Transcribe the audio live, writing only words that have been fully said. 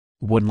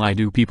What lie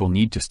do people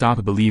need to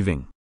stop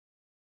believing?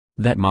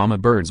 That mama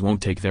birds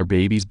won't take their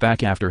babies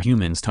back after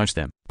humans touch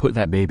them. Put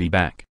that baby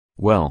back.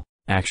 Well,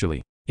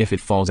 actually, if it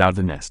falls out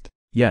the nest,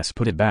 yes,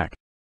 put it back.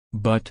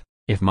 But,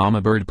 if mama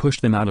bird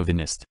pushed them out of the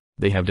nest,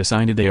 they have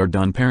decided they are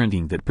done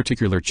parenting that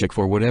particular chick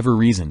for whatever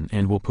reason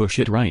and will push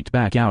it right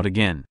back out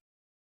again.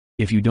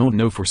 If you don't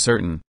know for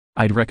certain,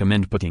 I'd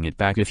recommend putting it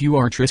back if you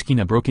are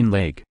risking a broken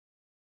leg.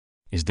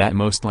 Is that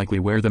most likely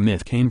where the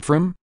myth came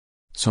from?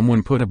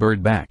 Someone put a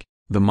bird back,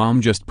 the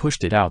mom just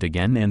pushed it out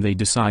again and they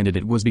decided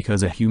it was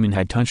because a human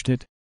had touched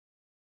it?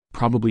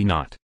 Probably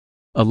not.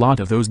 A lot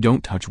of those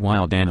don't touch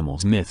wild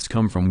animals myths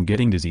come from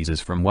getting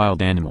diseases from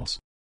wild animals.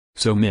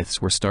 So myths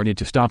were started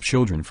to stop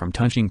children from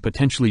touching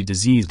potentially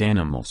diseased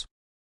animals.